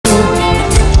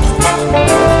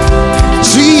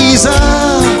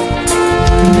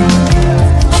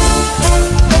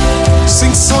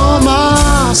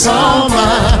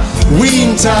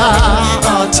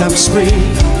autumn, spring.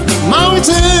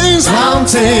 Mountains,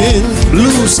 mountains,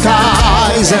 blue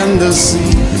skies and the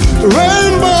sea.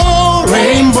 Rainbow,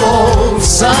 rainbow,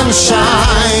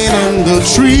 sunshine and the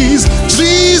trees.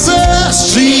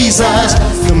 Jesus, Jesus,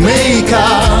 the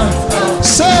maker.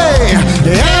 Say,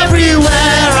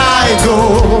 everywhere I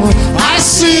go, I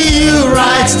see you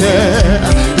right there.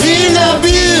 In the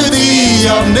beauty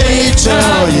of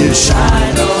nature you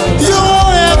shine.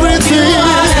 You're everything,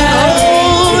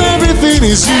 oh, everything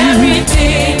is you.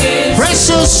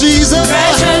 Precious Jesus,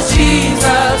 precious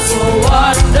Jesus, so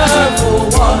wonderful,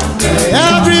 wonderful.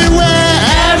 Everywhere,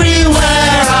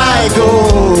 everywhere I go,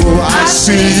 I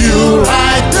see you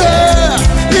right there.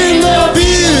 In the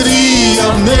beauty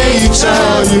of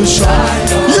nature you shine.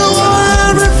 You are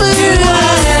everything,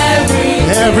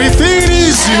 everything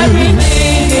is you.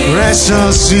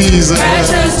 Precious Jesus,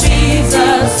 precious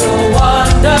Jesus, so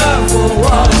wonderful,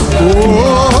 wonderful.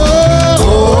 Oh,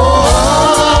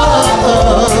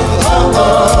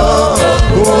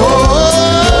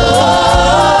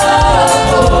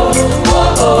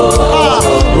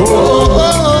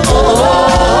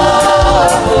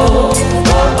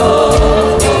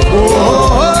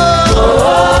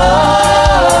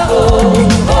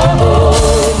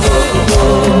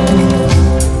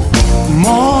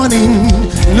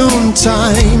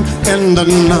 time and the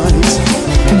night,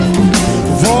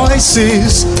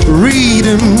 voices,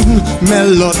 rhythm,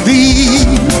 melody,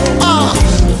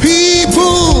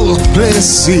 people,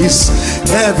 places,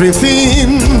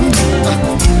 everything.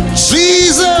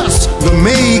 Jesus, the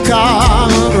maker.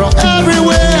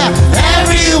 Everywhere,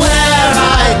 everywhere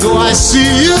I go, I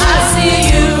see you. I see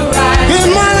you right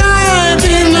in my life,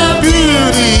 in the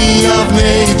beauty of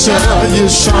nature you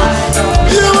shine.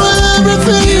 You are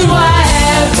everything. You are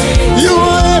you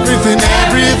are everything,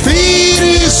 everything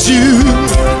is you.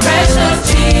 Precious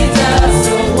Jesus,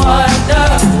 so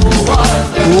wonderful,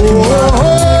 wonderful.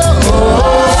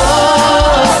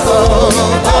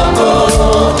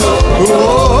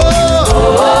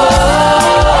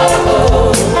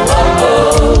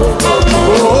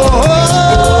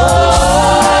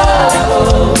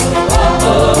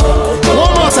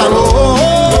 One more time.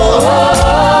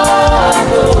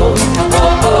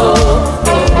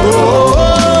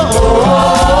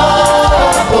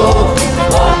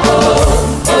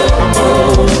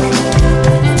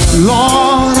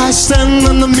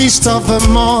 Midst of a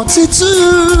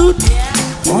multitude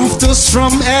of those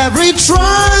from every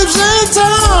tribe and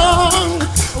tongue.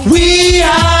 We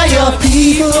are your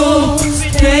people,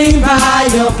 redeemed by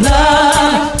your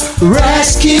blood,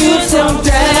 rescued from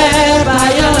death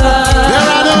by your love. There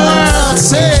are no words,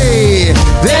 say,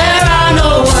 there are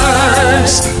no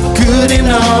words good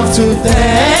enough to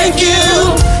thank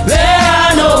you. There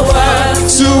are no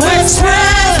words to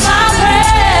express my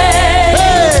praise.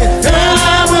 Hey, and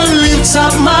I will lift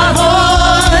up my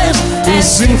voice and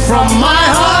sing from my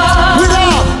heart with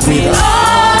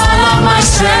all of my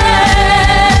strength.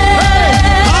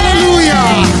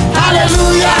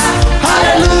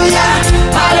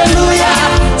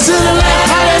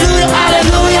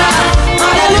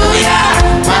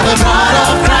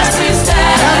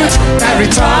 Every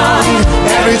tongue,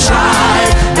 every tribe,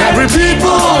 every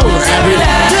people, every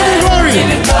land. Give him glory,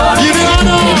 give him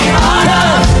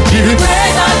honor, give him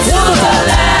praise unto the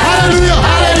Lamb. Hallelujah,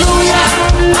 hallelujah,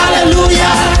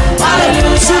 hallelujah,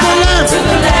 hallelujah to the Lamb.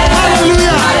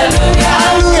 Hallelujah,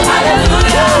 hallelujah,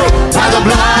 hallelujah. By the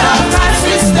blood of Christ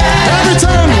we stand. Every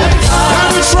tongue,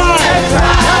 every tribe,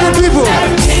 every people,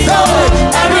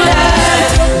 every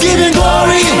land. Give him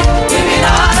glory, give him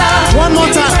honor. One more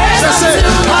time, just say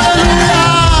hallelujah.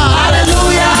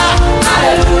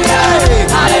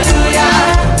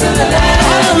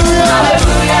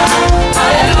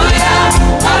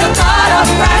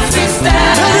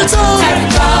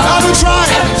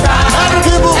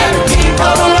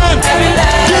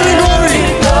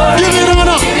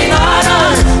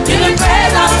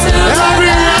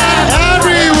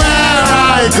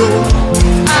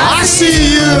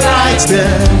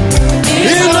 There,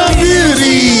 in the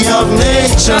beauty of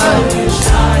nature,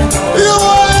 you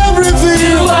are everything.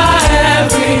 You are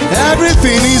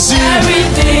everything is you.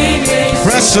 Everything is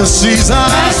precious Jesus.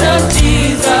 Precious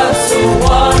Jesus, so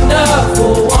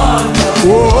wonderful,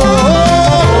 wonderful.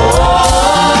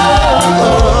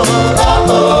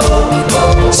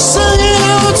 Sing it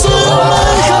out to your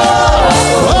maker.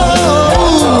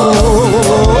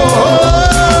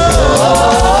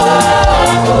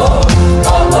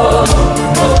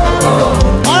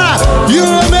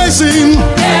 You're amazing.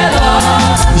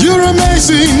 You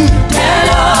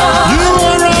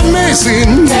are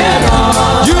amazing.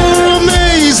 You're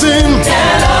amazing.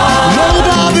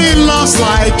 Nobody loves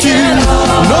like you.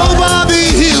 Nobody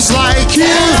is like you.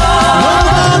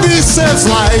 Nobody saves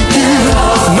like you.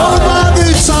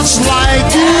 Nobody touch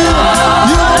like you.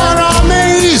 You are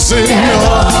amazing.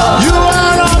 You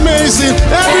are amazing.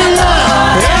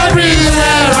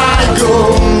 Everywhere I go,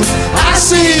 I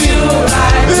see you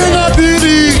in the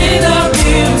beauty. In the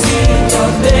beauty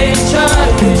of nature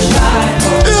you shine.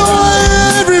 You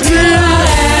are everything.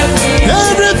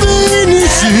 Everything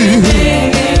is you.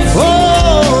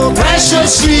 Oh,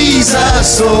 precious Jesus,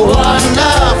 so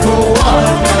wonderful.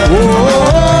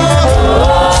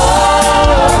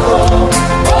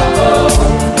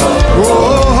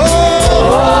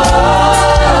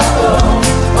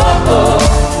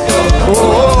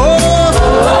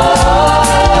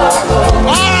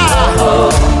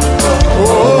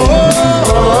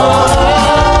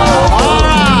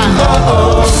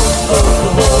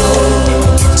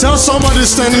 Tell somebody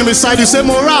standing beside you, say,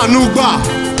 Mora Nugba.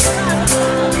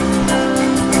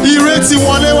 Ireti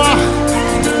wọlé wá.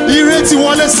 Ireti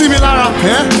wọlé sí mi lára.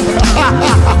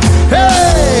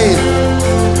 Hey!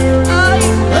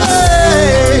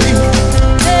 Hey!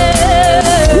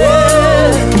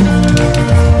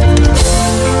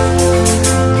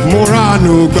 Mora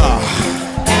Nugba.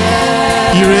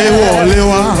 Ire wọlé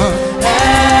wá.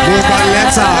 Mo gba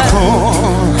lẹ́tà kan.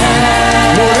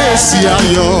 Mo rèsì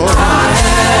ayọ̀.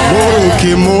 Mo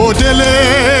ròkè mo délé,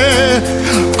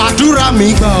 àdúrà mi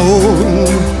gbà o,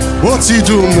 ó ti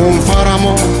dùn mo ń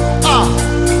faramọ́,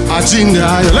 àjíǹde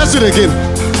ayọ̀. Let's do it again.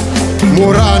 Mo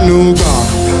ránú gbà,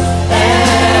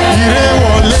 ire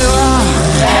wọlé wá,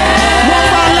 mo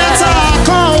gba lẹ́tà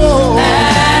kan o,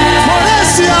 mo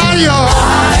rèsì ayọ̀,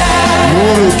 mo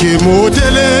ròkè mo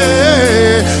délé,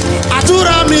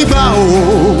 àdúrà mi gbà o,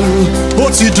 ó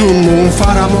ti dùn mo ń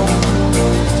faramọ́.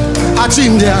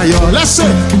 Let's say,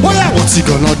 oh yeah, what's he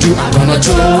gonna do? I'm gonna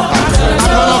do, I'm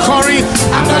gonna curry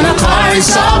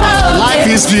summer. Life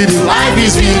is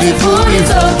beautiful,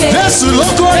 it's okay. Yes,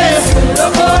 look on it.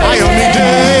 I am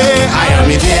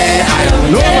me there.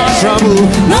 No more trouble,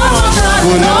 no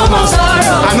more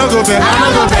sorrow. I no go beg, I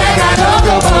no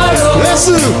go borrow.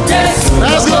 Listen,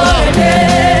 let's go.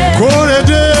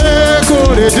 Korede.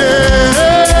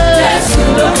 Yes,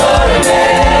 look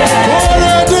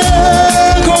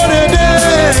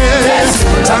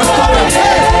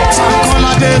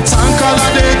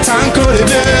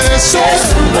Tankolade, so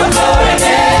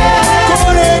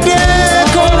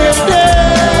korede.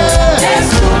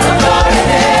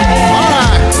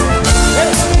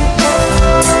 Alright.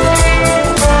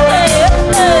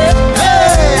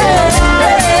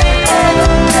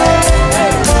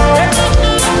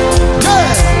 Yeah,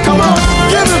 come on,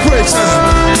 give me praise,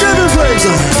 give me praise,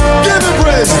 give me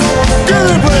praise, give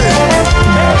me praise.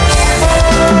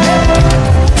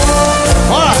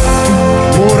 Alright,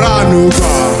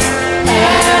 Moranuga.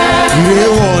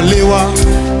 Lewa,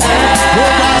 mo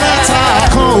gba lẹ́tà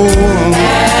kan o,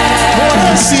 mo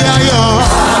rèsì ayọ̀,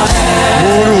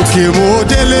 mo ròkè mo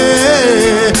délé,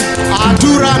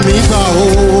 àdúrà mi gbà o,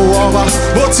 ọba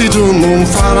bó ti dùn mo ń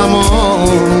faramọ́,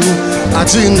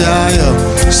 àjíǹde ayọ̀,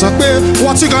 sọ pé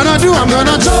what you gonna do? I'm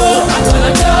gonna do,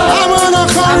 I'm gonna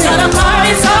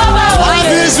curry summer.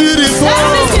 Life is beautiful,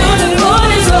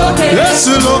 it's okay. Yes,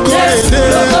 look korede,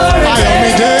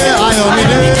 ayọ̀ mi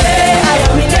dé.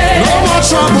 No more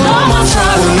trouble, I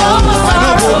no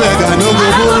go beg, I no go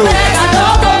borrow.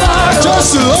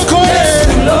 Just look on it.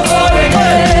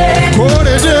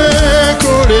 Korede.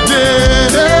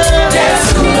 Yes,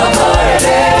 look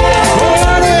korede. Yes,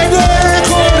 look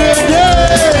korede.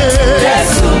 Yes,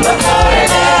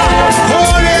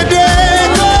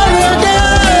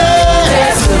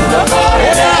 look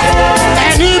korede.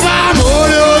 Ẹni bá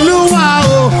mọ̀rẹ́ Olúwa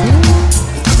o.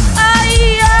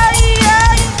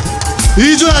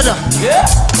 Ijó ẹ̀dá.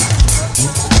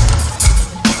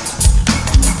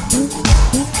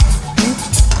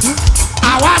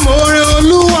 Àwa mọ̀rẹ́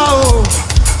Olúwa o.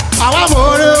 Àwa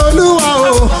mọ̀rẹ́ Olúwa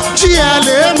o. Jí ẹ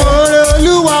lè mọ̀rẹ́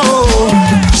Olúwa o.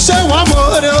 Ṣé wọ́n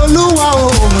mọ̀rẹ́ Olúwa o?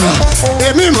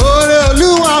 Èmi mọ̀rẹ́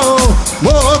Olúwa o.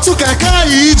 Mo tún kẹ̀kẹ́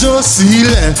ijó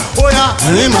sílẹ̀. Ó yá,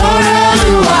 èmi mọ̀rẹ́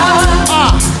Olúwa.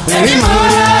 Èmi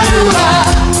mọ̀rẹ́ Olúwa.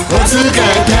 Mo tún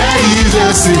kẹ̀kẹ́ ijó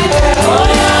sílẹ̀. Ó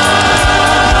yá.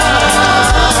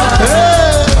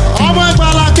 Ọmọ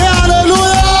ìgbàlà kẹ́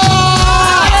hallelujah.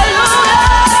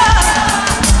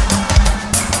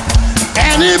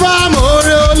 Ẹni bá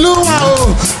mọ̀rẹ́ Olúwa o,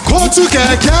 kó tún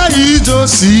kẹ̀kẹ́ ijó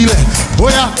sílẹ̀.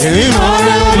 Bóyá èmi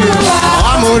mọ̀rẹ́ Olúwa,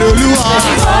 àwa mọ̀rẹ́ Olúwa.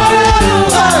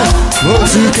 Mo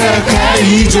tún kẹ̀kẹ́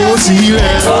ijó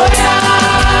sílẹ̀.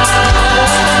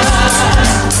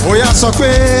 Bóyá sọ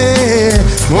pé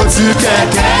mo tún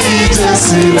kẹ̀kẹ́ ijó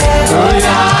sílẹ̀.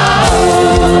 Bóyá o.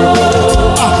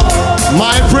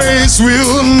 My praise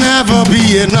will never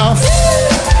be enough.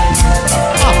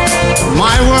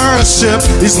 My worship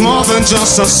is more than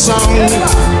just a song.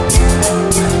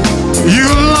 You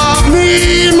love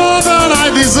me more than I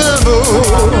deserve,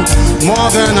 more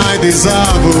than I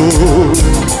deserve.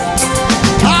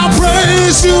 I'll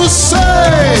praise you, say,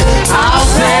 I'll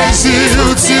praise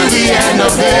you till the end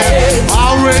of it.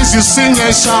 I'll raise you, sing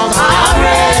and shout. I'll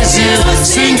raise you,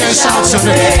 sing and shout your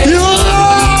name. You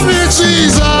love me,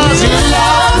 Jesus. You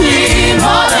love me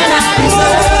more than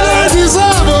I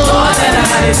deserve. More than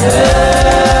I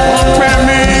deserve. Ọpẹ́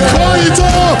mi kò ì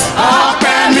tó.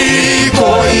 Ọpẹ́ mi kò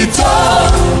ì tó.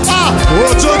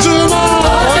 Ojoojúmọ́,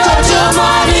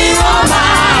 ojoojúmọ́ ni wọ́n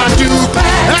máa dúpẹ́.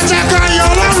 Ẹ jẹ́ ká yọ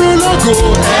Ọlọ́run lógo.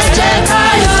 Ẹ jẹ́ ká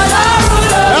yọ Ọlọ́run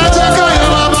lógo. Ẹ jẹ́ ká yọ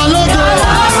Baba lógo.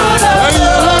 Ẹ̀yin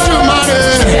Olódùmarè.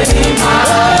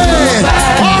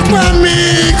 Ọpẹ́ mi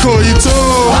kò ì tó.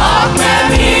 Ọpẹ́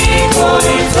mi kò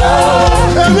ì tó.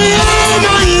 Èmi yóò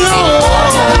máa yọ̀ ọ́.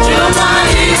 Ojoojúmọ́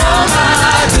ni wọ́n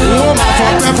máa dúpẹ́. Wọ́n máa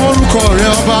fọpẹ́ forúkọ rẹ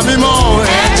ọba mímọ́.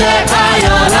 Ẹ jẹ́ ká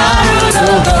yọ Ọlọ́run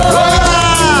lógo.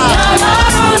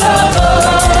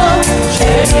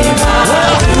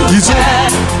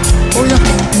 Oya,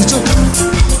 ìjọ.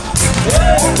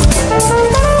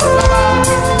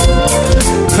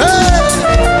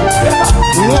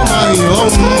 Wọ́n máa yìn ọ́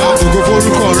àgògò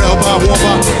forúkọ rẹ ọba àwọn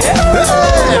ọba.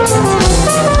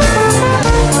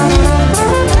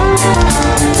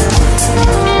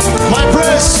 My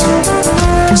praise,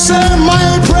 say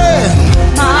my praise.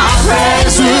 My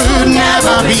praise will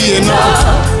never be enough.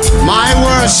 My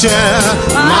worship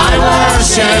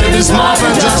is more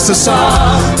than just a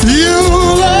song. You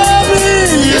love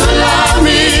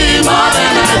me more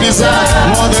than I deserve,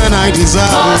 more than I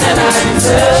deserve. More than I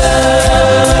deserve.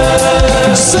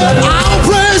 So I'll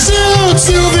praise you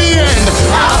till the end.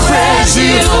 I'll praise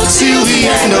you till the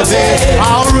end of it.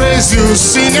 I'll raise you,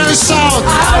 sing and shout.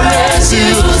 I'll raise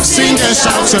you, sing and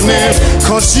shout your name.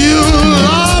 'Cause you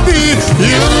love me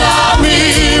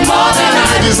more than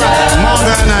I deserve, more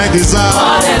than I deserve.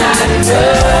 More than I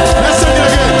deserve. Let's sing it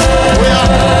again.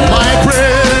 My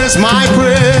praise, my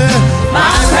praise.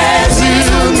 My praise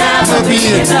will never be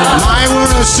enough. My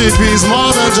worship is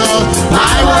more than just.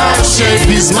 My worship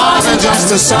is more than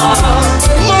just a song.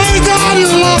 My God,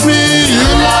 you love me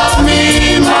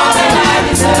more than I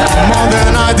deserve. More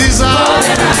than I deserve. More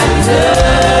than I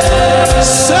deserve.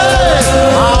 Say,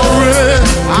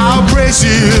 I'll praise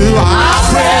you. I'll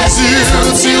praise you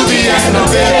till the end of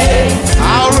it.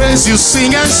 I'll raise you,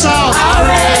 sing and shout. I'll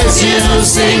raise you,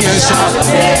 sing and shout.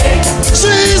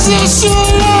 Jesus, you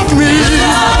love me.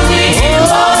 Love me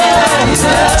more than I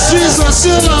deserve. Jesus,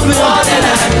 you love me more than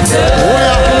I deserve.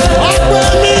 Ọpẹ́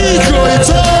mi kò ì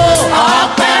tó.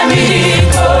 Ọpẹ́ mi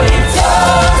kò ì tó.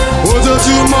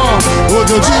 Ojoojúmọ́,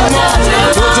 ojoojúmọ́,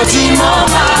 ojoojúmọ́,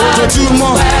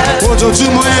 ojoojúmọ́,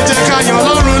 ojoojúmọ́. Ẹ jẹ́ ká yìn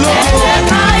Ọlọ́run lógo.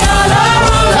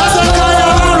 Ẹ jẹ́ ká yìn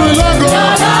Ọlọ́run lógo.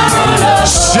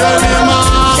 Ṣé mi máa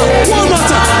one more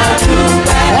time?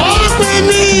 Ọpẹ́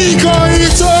mi kò ì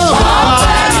tó.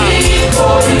 Ọpẹ́ mi kò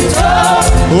ì tó.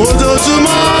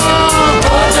 Ojoojúmọ́,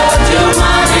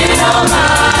 ojoojúmọ́ ni ó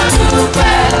máa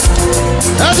dúpẹ́.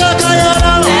 Ẹ jẹ́ ká yìn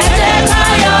Ọlọ́run. Ẹ jẹ́ ká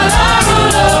yìn Ọlọ́run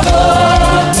lógo.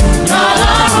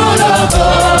 Ọlọ́run lógo.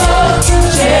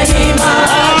 Ṣé mi máa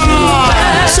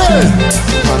dúpẹ́?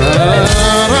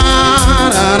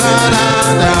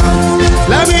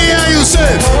 Let me hear you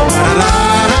say.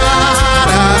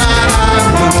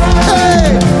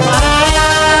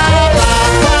 Hey.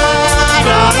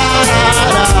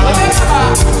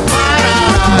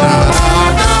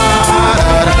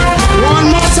 One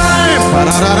more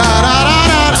time.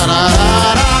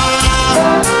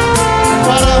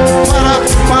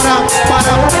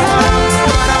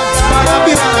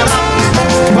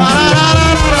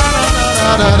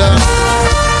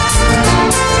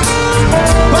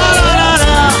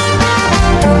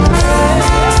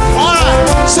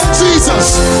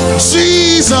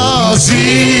 Jesus,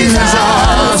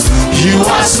 Jesus, you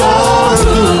are so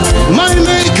good. My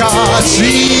maker,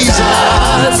 Jesus,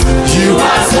 you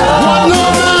are so good.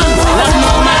 What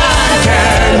no man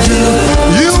can do.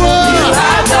 You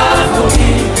have done for me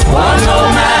what no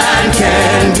man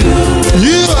can do.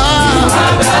 You are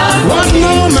what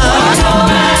no man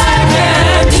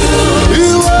can do.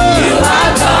 You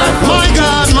have done for my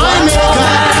God, my maker.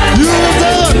 You have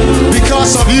done.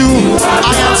 Because of you,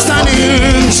 I am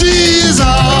standing, Jesus.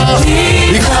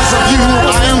 Because of you,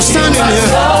 I am standing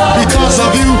here. Because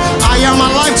of you, I am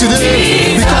alive today.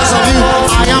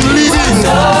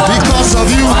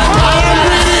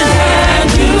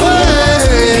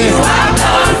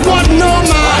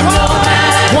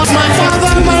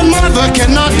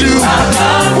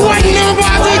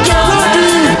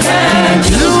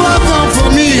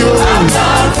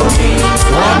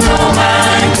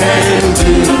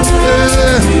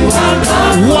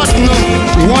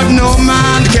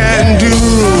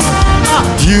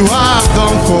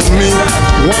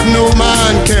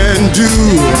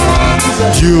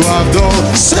 You have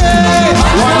done. Say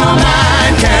what no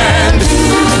man can do.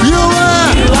 You are.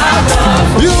 You have done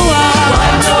for You me are.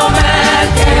 what no man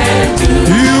can do.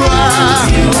 You are.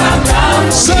 You have done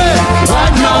for Say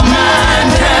what no man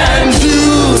can do.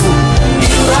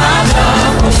 You have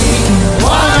done for me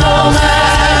What no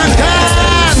man can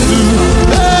do.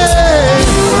 Hey.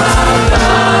 You have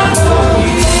done for me.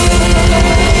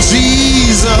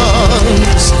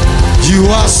 Jesus, you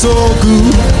are so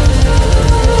good.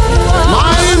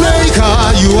 My maker,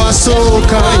 you are so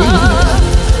kind.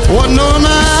 What no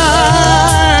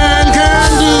man can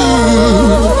do,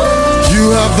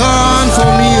 you have done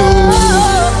for me.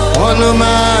 Oh, what no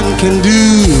man can do,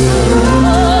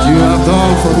 you have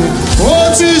done for me.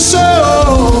 Oh, Tisha,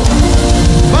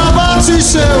 Baba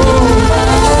Tisha,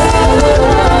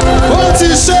 oh,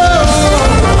 Tisha,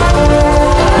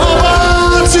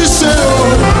 Baba Tisha,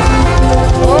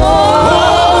 oh,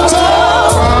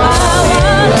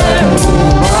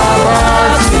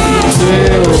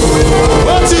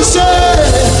 what he say?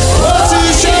 What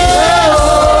he say?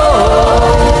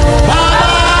 Baba,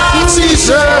 what he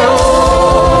say?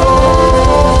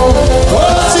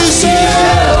 What he say?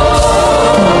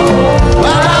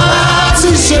 Baba, what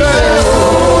he say?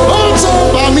 On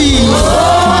top of me.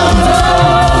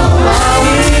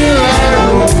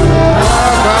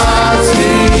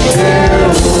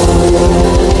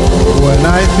 When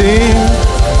I think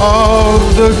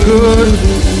of the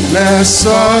goodness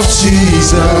of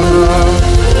Jesus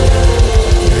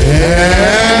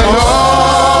and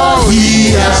all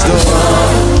He has done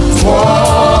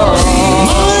for me,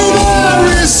 my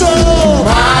very soul,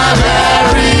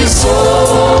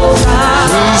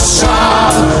 will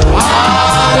shout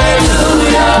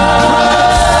hallelujah.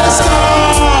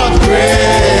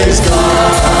 Praise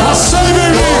God, for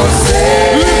saving me,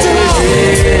 lifting up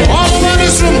all over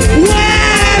this room.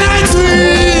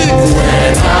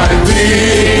 When I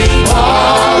think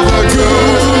of the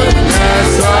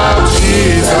goodness of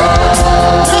Jesus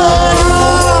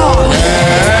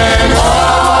and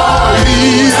all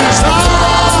He has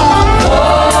done for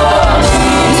me,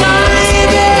 my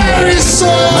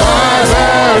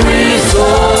very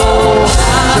soul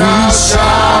will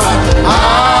shout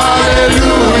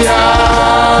hallelujah.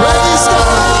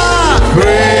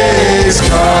 Praise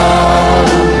God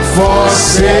for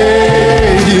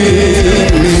saving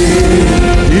me.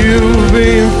 You've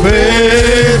been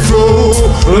faithful,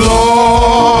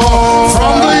 Lord,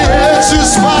 from the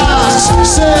ages past.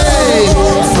 Say,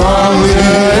 from the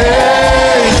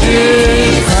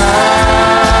ages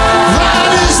past.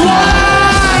 That is why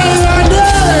your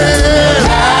name.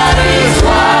 That is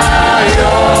why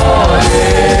your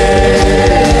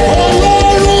name. Oh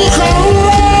Lord, look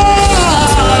around.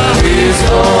 Is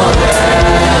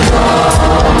forever.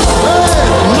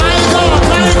 My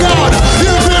God,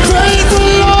 you've been faithful,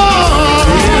 Lord.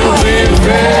 You've been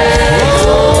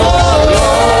faithful,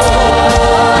 Lord.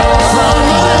 From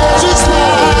the ages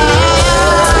past.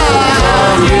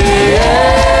 From the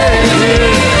ages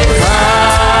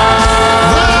past.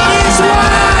 That is why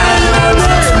your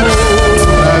name.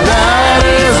 That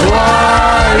is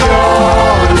why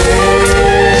your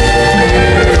name.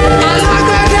 I like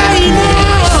that day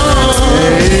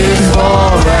now. Is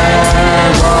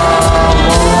forever.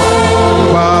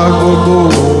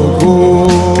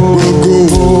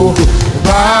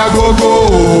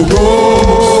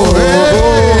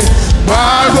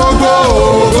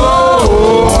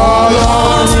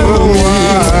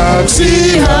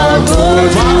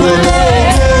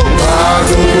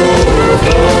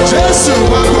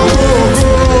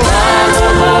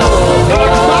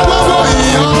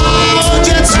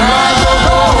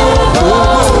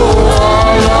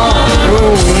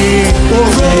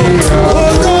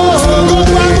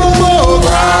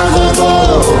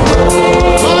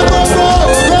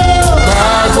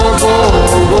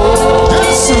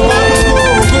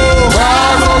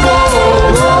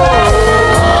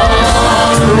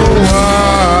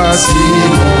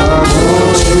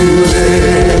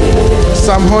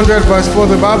 Psalm 100 verse 4,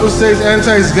 the Bible says,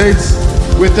 enter his gates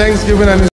with thanksgiving and his